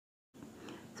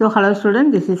So hello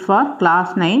students, this is for class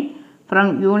 9 from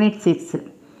unit 6.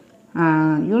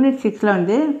 Unit 6ல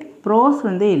வந்து pros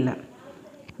வந்து இல்லை,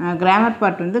 grammar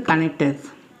part வந்து connectors.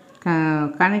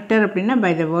 Connector அப்படின்னா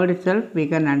by the word itself we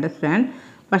can understand.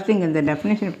 First இங்கே இந்த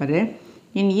definition பாரு.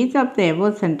 In each of the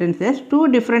above sentences two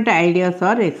different ideas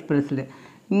are expressed.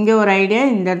 இங்கே ஒரு ஐடியா,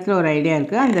 இந்த இடத்துல ஒரு ஐடியா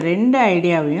இருக்குது. அந்த ரெண்டு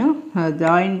ஐடியாவையும்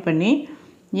ஜாயின் பண்ணி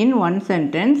in one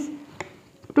sentence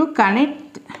to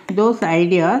connect those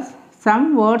ideas some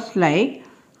words like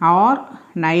or,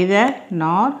 neither,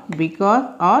 nor, because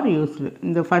are used.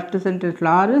 In the first sentence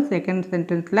or, second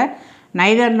sentence la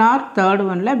neither nor, third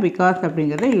one la because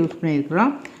அப்படிங்கறத use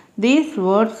பண்ணியிருக்கிறோம். These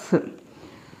words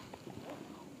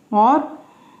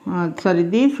are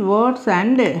these words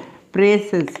and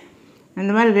phrases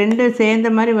அந்த மாதிரி ரெண்டு சேர்ந்த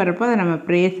மாதிரி வரப்போ அதை நம்ம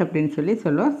ப்ரேஸ் அப்படின்னு சொல்லி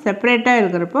சொல்லுவோம். செப்பரேட்டாக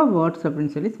இருக்கிறப்போ வேர்ட்ஸ்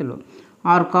அப்படின்னு சொல்லி சொல்லுவோம்.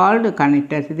 Are called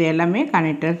connectors. இது எல்லாமே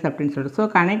கனெக்டர்ஸ் அப்படின்னு சொல்லுவோம். ஸோ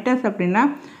கனெக்டர்ஸ் அப்படின்னா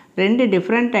ரெண்டு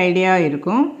டிஃப்ரெண்ட் ஐடியா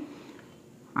இருக்கும்.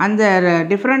 அந்த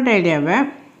டிஃப்ரெண்ட் ஐடியாவை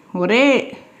ஒரே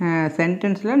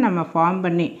சென்டென்ஸில் நம்ம ஃபார்ம்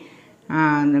பண்ணி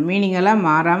அந்த மீனிங்கெல்லாம்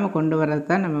மாறாமல் கொண்டு வர்றது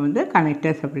தான் நம்ம வந்து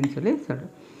கனெக்டர்ஸ் அப்படின்னு சொல்லி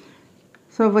சொல்கிறோம்.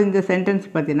 ஸோ இப்போ இந்த சென்டென்ஸ்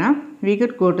பார்த்தீங்கன்னா we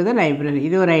could go to the library,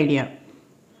 இது ஒரு idea.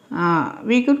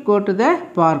 we could go to the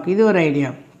park, இது ஒரு ஐடியா.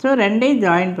 ஸோ ரெண்டையும்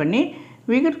ஜாயின் பண்ணி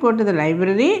we could go to the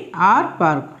library or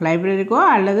park, லைப்ரரிக்கோ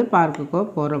அல்லது பார்க்குக்கோ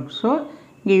போகிறோம். ஸோ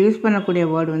இங்கே யூஸ் பண்ணக்கூடிய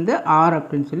வேர்டு வந்து ஆர்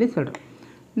அப்படின்னு சொல்லி சொல்கிறோம்.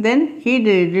 தென் he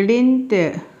didn't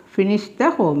finish the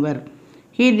homework,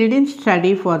 he didn't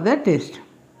study for the test.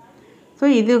 So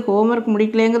இது ஹோம்ஒர்க்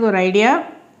முடிக்கலைங்கிறது ஒரு ஐடியா,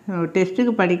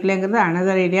 டெஸ்ட்டுக்கு படிக்கலைங்கிறது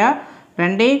அனதர் ஐடியா.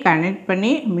 ரெண்டையும் கனெக்ட்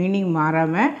பண்ணி மீனிங்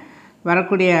மாறாமல்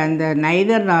வரக்கூடிய அந்த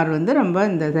நைதர் நார் வந்து ரொம்ப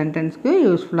இந்த சென்டென்ஸ்க்கு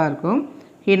யூஸ்ஃபுல்லாக இருக்கும்.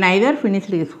 he neither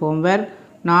finished his homework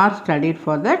nor studied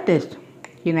for the test,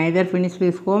 he neither finished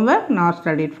his homework nor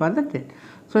studied for the test.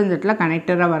 So இந்த இடத்துல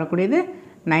கனெக்டராக வரக்கூடியது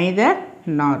நைதர்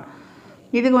நார்.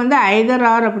 இதுக்கு வந்து ஐதர்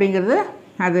ஆர் அப்படிங்கிறது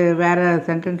அது வேறு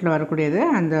சென்டென்ஸில் வரக்கூடியது.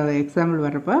 அந்த எக்ஸாம்பிள்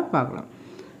வரப்போ பார்க்கலாம்.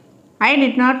 I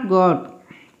did not go out,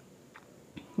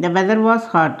 the weather was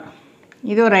hot.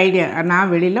 இது ஒரு ஐடியா,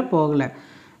 நான் வெளியில் போகலை,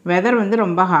 வெதர் வந்து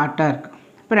ரொம்ப ஹாட்டாக இருக்குது.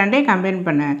 இப்போ ரெண்டையும் கம்பைன்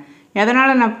பண்ணேன்,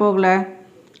 எதனால் நான் போகலை,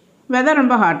 வெதர்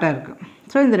ரொம்ப ஹாட்டாக இருக்குது.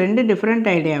 ஸோ இந்த ரெண்டு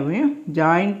டிஃப்ரெண்ட் ஐடியாவையும்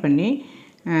ஜாயின் பண்ணி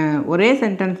ஒரே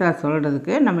சென்டென்ஸாக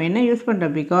சொல்கிறதுக்கு நம்ம என்ன யூஸ்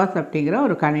பண்ணுறோம், பிகாஸ் அப்படிங்கிற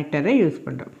ஒரு கனெக்டரை யூஸ்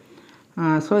பண்ணுறோம்.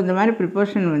 ஸோ இந்த மாதிரி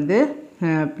ப்ரிப்போஷன் வந்து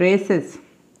ப்ரேசஸ்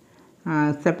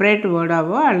செப்பரேட்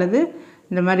வேர்டாவோ அல்லது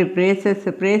இந்த மாதிரி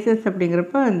ப்ரேசஸ்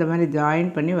அப்படிங்கிறப்ப இந்த மாதிரி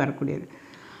ஜாயின் பண்ணி வரக்கூடியது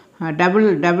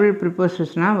டபுள்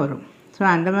ப்ரிப்போசிஷனாக வரும். ஸோ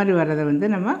அந்த மாதிரி வர்றதை வந்து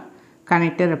நம்ம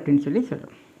கனெக்டர் அப்படின்னு சொல்லி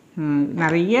சொல்கிறோம்.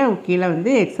 நிறைய கீழே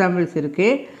வந்து எக்ஸாம்பிள்ஸ்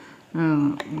இருக்குது.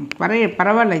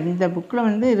 பரவாயில்ல, இந்த புக்கில்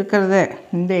வந்து இருக்கிறத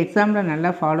இந்த எக்ஸாம்பிளை நல்லா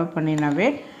ஃபாலோ பண்ணினாவே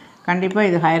கண்டிப்பாக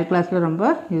இது ஹையர் கிளாஸில் ரொம்ப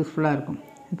யூஸ்ஃபுல்லாக இருக்கும்.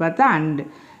 பார்த்தா அண்டு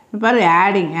இப்போ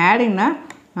ஆடிங்னா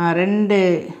ரெண்டு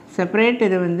செப்பரேட்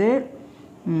இது வந்து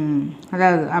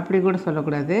அதாவது அப்படி கூட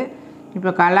சொல்லக்கூடாது.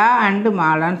 இப்போ கலா அண்டு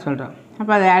மாலான்னு சொல்கிறோம்,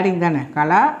 அப்போ அது ஆடிங் தானே.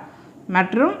 கலா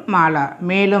மற்றும் மாலா,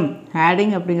 மேலும்.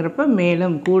 ஆடிங் அப்படிங்கிறப்ப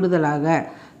மேலும், கூடுதலாக.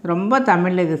 ரொம்ப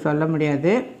தமிழில் இது சொல்ல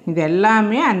முடியாது, இது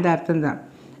எல்லாமே அந்த அர்த்தம்தான்.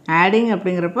 ஆடிங்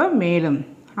அப்படிங்கிறப்ப மேலும்,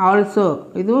 ஆல்சோ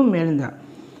இதுவும் மேலும் தான்.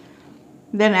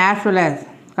 தென் ஆஸ் வெல் ஆஸ்,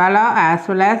 கலா ஆஸ்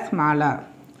வெல் ஆஸ் மாலா,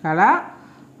 கலா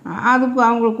அதுக்கு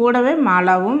அவங்களுக்கு கூடவே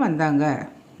மாலாவும் வந்தாங்க.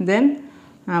 தென்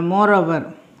மோரோவர்,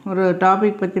 ஒரு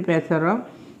டாபிக் பற்றி பேசுகிறோம்,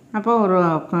 அப்போ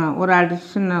ஒரு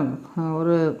அடிஷன்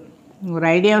ஒரு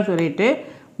ஐடியாவை சொல்லிவிட்டு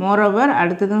மோரோவர்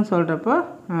அடுத்ததும் சொல்கிறப்போ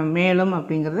மேலும்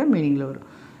அப்படிங்கிறத மீனிங்கில் வரும்.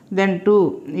 தென் two,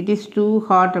 it is too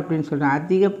hot அப்படின்னு சொல்கிறோம்,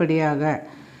 அதிகப்படியாக.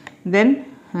 தென்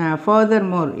ஃபர்தர்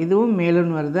மோர், இதுவும்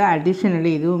மேலும் வருது.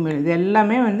 அடிஷ்னலி, இதுவும் மேலும். இது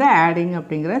எல்லாமே வந்து ஆடிங்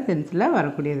அப்படிங்கிற சென்ஸில்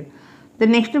வரக்கூடியது.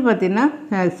 தென் நெக்ஸ்ட்டு பார்த்திங்கன்னா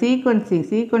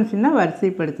சீக்வன்சிங்னால்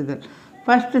வரிசைப்படுத்துதல்.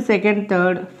 First, second,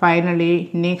 third, finally,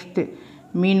 next,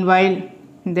 meanwhile,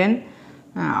 then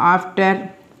after,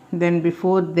 தென்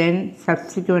பிஃபோர், தென்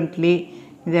சப்சிக்வெண்ட்லி,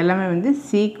 இது எல்லாமே வந்து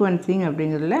சீக்வன்சிங்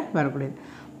அப்படிங்கிறதுல வரக்கூடியது.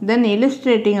 தென்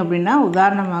இல்லுஸ்ட்ரேட்டிங் அப்படின்னா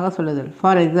உதாரணமாக சொல்லுதல்.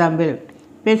 ஃபார் எக்ஸாம்பிள்,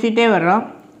 பேசிகிட்டே வர்றோம்,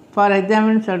 ஃபார்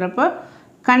எக்ஸாம்பிள்னு சொல்கிறப்போ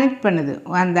கனெக்ட் பண்ணுது.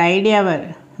 அந்த ஐடியாவை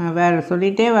வேறு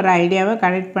சொல்லிகிட்டே வர ஐடியாவை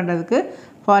கனெக்ட் பண்ணுறதுக்கு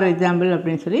ஃபார் எக்ஸாம்பிள்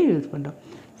அப்படின்னு சொல்லி யூஸ் பண்ணுறோம்.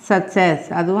 சச்சஸ்,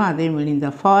 அதுவும் அதே மீனிங்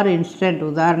தான். ஃபார் இன்ஸ்டன்ட்,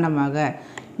 உதாரணமாக.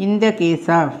 இந்த கேஸ்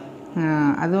ஆஃப்,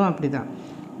 அதுவும் அப்படி தான்.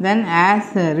 தென்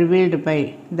as revealed by,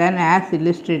 then as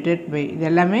illustrated by, இது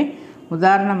எல்லாமே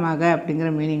உதாரணமாக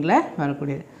அப்படிங்கிற மீனிங்கில்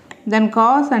வரக்கூடியது. தென்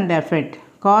காஸ் அண்ட் எஃபெக்ட்.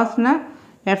 காஸ்னால்,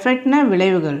 எஃபெக்ட்னால்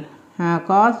விளைவுகள்,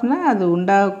 காஸ்னால் அது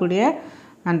உண்டாகக்கூடிய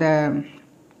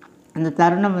அந்த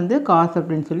தருணம் வந்து காஸ்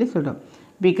அப்படின்னு சொல்லி சொல்கிறோம்.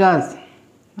 பிகாஸ்,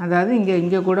 அதாவது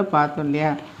இங்கே கூட பார்த்தோம்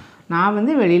இல்லையா, நான்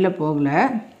வந்து வெளியில் போகலை,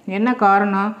 என்ன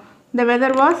காரணம், the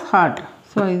weather was hot.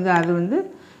 So அது வந்து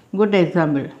குட்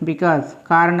எக்ஸாம்பிள். பிகாஸ்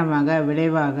காரணமாக,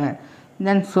 விளைவாக.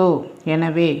 தென் ஸோ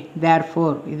எனவே,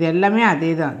 தேர்ஃபோர் இது எல்லாமே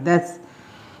அதே தான். தஸ்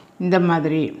இந்த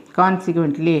மாதிரி,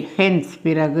 கான்சிக்வெண்ட்லி ஹென்ஸ்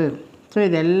பிறகு. ஸோ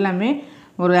இது எல்லாமே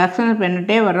ஒரு ஆக்ஷன்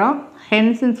பண்ணிட்டே வரோம்.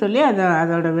 ஹென்ஸ்ன்னு சொல்லி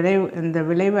அதோட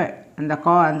விளைவை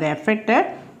அந்த எஃபெக்டை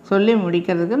சொல்லி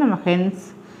முடிக்கிறதுக்கு நம்ம hence,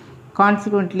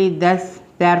 consequently, thus,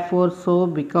 therefore, so,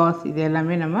 because இது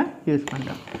எல்லாமே நம்ம யூஸ்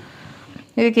பண்ணுறோம்.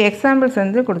 இதுக்கு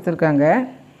எக்ஸாம்பிள்ஸ் கொடுத்துருக்காங்க.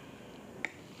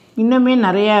 இன்னுமே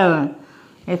நிறையா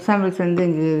எக்ஸாம்பிள்ஸ் இங்கே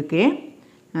இருக்குது.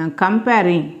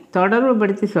 கம்பேரிங் தொடர்பு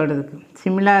படுத்தி சொல்கிறதுக்கு.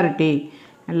 Similarity,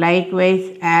 likewise,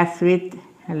 as with,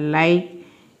 like,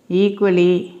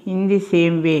 equally, in the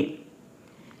same way.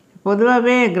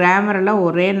 பொதுவாகவே கிராமரெல்லாம்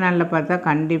ஒரே நாளில் பார்த்தா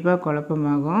கண்டிப்பாக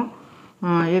குழப்பமாகும்.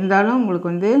 இருந்தாலும்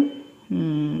உங்களுக்கு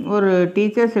ஒரு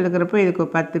டீச்சர்ஸ் எடுக்கிறப்போ இதுக்கு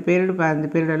 10 பீரியட் 15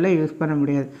 பீரியடெல்லாம் யூஸ் பண்ண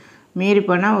முடியாது. மீறி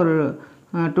போனால் ஒரு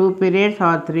 2 பீரியட்ஸ்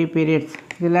ஆர் 3 பீரியட்ஸ்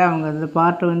இதில் அவங்க இந்த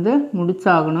பார்ட்டு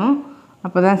முடிச்சாகணும்.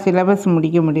 அப்போ தான் சிலபஸ்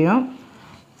முடிக்க முடியும்.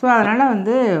 ஸோ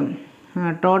அதனால்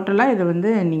டோட்டலாக இதை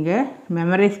நீங்கள்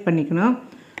மெமரைஸ் பண்ணிக்கணும்.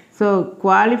 ஸோ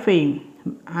குவாலிஃபையிங்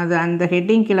அது அந்த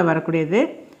ஹெட்டிங் கீழே வரக்கூடியது.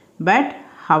 But,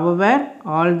 however,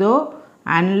 although,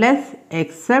 unless,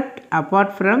 accept,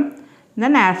 apart from,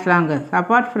 then as long as.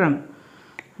 Apart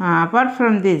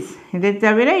from this இதை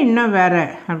தவிர இன்னும் வேறு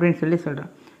அப்படின்னு சொல்லி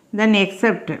சொல்கிறோம். தென்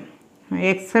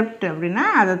எக்ஸப்ட் அப்படின்னா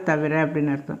அதை தவிர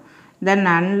அப்படின்னு அர்த்தம். தென்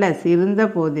அன்லெஸ் இருந்த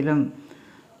போதிலும்.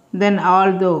 தென்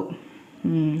ஆல்தோ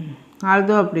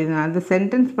அப்படி தான். அந்த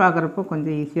சென்டென்ஸ் பார்க்குறப்போ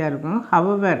கொஞ்சம் ஈஸியாக இருக்கும்.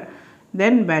 ஹவவர்,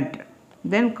 தென் பட்,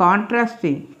 தென்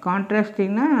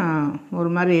கான்ட்ராஸ்டிங்னா ஒரு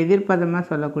மாதிரி எதிர்ப்பதமாக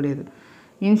சொல்லக்கூடியது.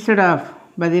 இன்ஸ்டெட் ஆஃப்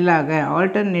பதிலாக,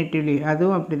 ஆல்டர்னேட்டிவ்லி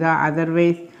அதுவும் அப்படி தான்.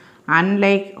 Otherwise,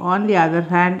 unlike, on the other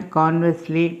hand,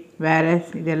 கான்வெர்ஸ்லி,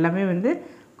 various இது எல்லாமே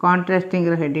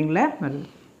கான்ட்ராஸ்டிங்கிற ஹெட்டிங்கில் வருது.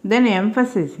 தென்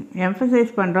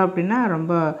எம்ஃபசைஸ் பண்ணுறோம் அப்படின்னா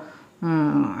ரொம்ப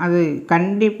அது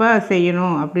கண்டிப்பாக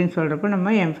செய்யணும் அப்படின்னு சொல்கிறப்ப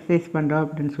நம்ம எம்ஃபசைஸ் பண்ணுறோம்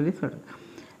அப்படின்னு சொல்லி சொல்கிறோம்.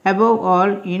 Above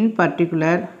all, in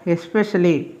particular,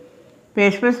 especially. இப்போ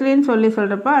எஸ்பெஷலின்னு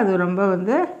சொல்கிறப்ப அது ரொம்ப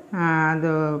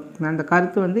அந்த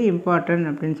கருத்து இம்பார்ட்டன்ட்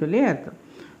அப்படின்னு சொல்லி அர்த்தம்.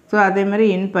 ஸோ அதே மாதிரி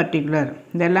இன் பர்டிகுலர்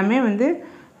இது எல்லாமே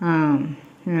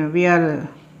வி ஆர்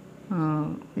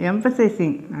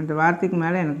எம்ஃபசைசிங். அந்த வார்த்தைக்கு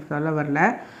மேலே எனக்கு சொல்ல வரல.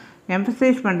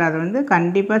 எம்ஃபசைஸ் பண்ணுறதை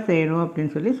கண்டிப்பாக செய்யணும்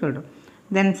அப்படின்னு சொல்லி சொல்கிறோம்.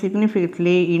 தென்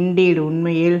சிக்னிஃபிகன்ட்லி, இண்டீட்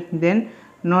உண்மையில். தென்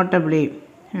நோட்டபிளி,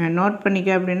 நோட் பண்ணிக்க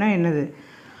அப்படின்னா என்னது,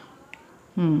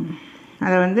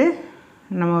 அதை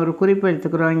நம்ம ஒரு குறிப்பு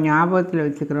எடுத்துக்கிறோம், ஞாபகத்தில்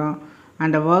வச்சுக்கிறோம்,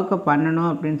 அந்த ஒர்க்கை பண்ணணும்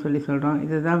அப்படின்னு சொல்லி சொல்கிறோம்.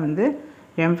 இதுதான்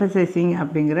எம்ஃபசைசிங்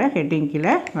அப்படிங்கிற ஹெட்டிங்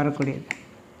கீழே வரக்கூடியது.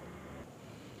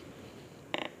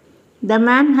 The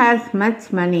man has much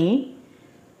money,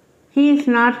 he is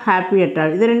not happy at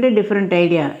all. இது 2 டிஃப்ரெண்ட்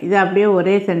ஐடியா. இது அப்படியே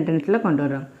ஒரே சென்டென்ஸில் கொண்டு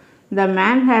வரோம். The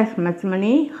man has much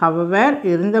money, however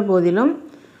இருந்த போதிலும்,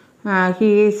 he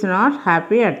is not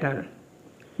happy at all.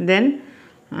 தென்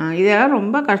இதெல்லாம்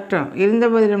ரொம்ப கஷ்டம். இருந்த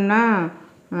போதிலும்னா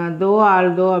தோ,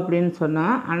 ஆல்தோ அப்படின்னு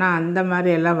சொன்னோம். ஆனால் அந்த மாதிரி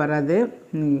எல்லாம் வராது.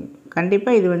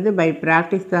 கண்டிப்பாக இது பை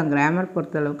ப்ராக்டிஸ் தான். கிராமர்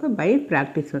பொறுத்தளவுக்கு by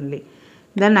practice only.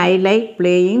 Then I like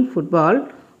playing football.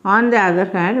 On the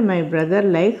other hand my brother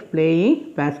likes playing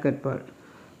basketball.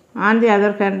 On the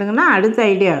other ஹேண்டுங்கன்னா அடுத்த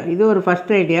ஐடியா. இது ஒரு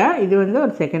ஃபஸ்ட் ஐடியா, இது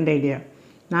ஒரு செகண்ட் ஐடியா.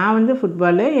 நான்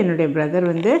ஃபுட்பாலு, என்னுடைய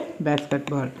பிரதர்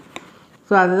பேஸ்கெட்பால்.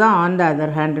 ஸோ அதுதான் ஆன் தி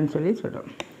அதர் ஹேண்டுன்னு சொல்லி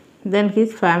சொல்கிறோம். Then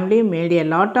his family made a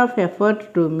lot of effort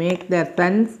to make their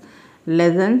son's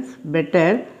lessons better.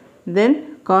 Then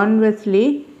conversely,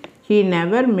 he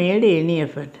never made any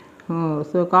effort.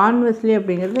 So கான்வெர்ஸ்லி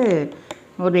அப்படிங்கிறது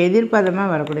ஒரு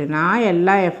எதிர்ப்பதமாக வரக்கூடியது. நான்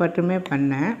எல்லா எஃபர்ட்டுமே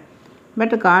பண்ணேன்,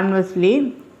 பட் கான்வெர்ஸ்லி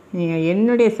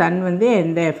என்னுடைய சன்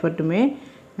எந்த எஃபர்ட்டுமே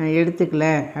எடுத்துக்கல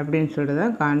அப்படின்னு சொல்லிட்டு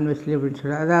தான் கான்வெர்ஸ்லி அப்படின்னு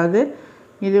சொல்லுறது. அதாவது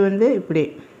இது இப்படி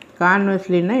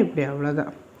கான்வெர்ஸ்லின்னா இப்படி,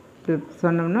 அவ்வளோதான். இப்படி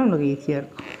சொன்னோம்னா உங்களுக்கு ஈஸியாக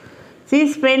இருக்கும். She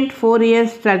spent 4 years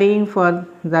studying for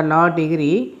the law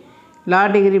degree. law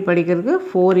degree படிக்கிறதுக்கு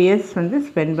 4 years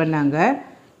ஸ்பெண்ட் பண்ணாங்க.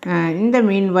 In the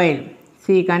meanwhile,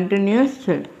 she continues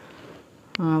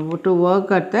to work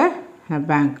at the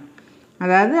bank.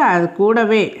 அதாவது அது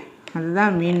கூடவே,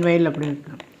 அதுதான் மீன்வைல்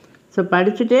அப்படின்னு. ஸோ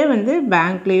படிச்சுட்டே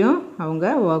பேங்க்லேயும்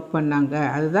அவங்க ஒர்க் பண்ணாங்க.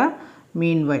 அதுதான்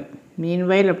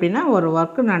மீன்வைல் அப்படின்னா ஒரு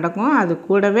ஒர்க்கு நடக்கும், அது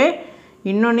கூடவே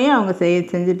இன்னொன்னையும் அவங்க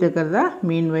செஞ்சுட்டு இருக்கிறதா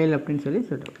மீன்வைல் அப்படின்னு சொல்லி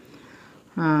சொல்கிறோம்.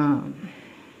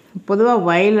 பொதுவாக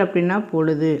வைல் அப்படின்னா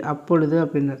பொழுது, அப்பொழுது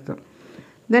அப்படின்னு அர்த்தம்.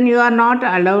 Then you are not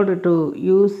allowed to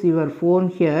use your phone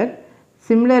here.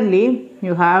 Similarly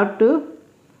you have to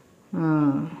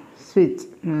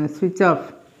ஸ்விட்ச் of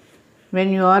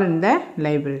when you are in the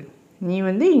library. நீ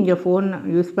இங்கே ஃபோன்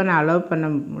யூஸ் பண்ண அலோவ் பண்ண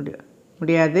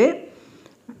முடியாது.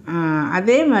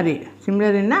 அதே மாதிரி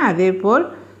சிமிலர்னா அதே போல்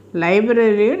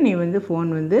லைப்ரரியும் நீ வந்து ஃபோன்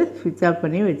வந்து ஸ்விட்ச் ஆஃப்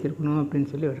பண்ணி வச்சுருக்கணும் அப்படின்னு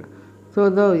சொல்லி வரும். ஸோ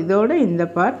இதோட இந்த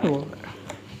பார்ட் ஓவர்.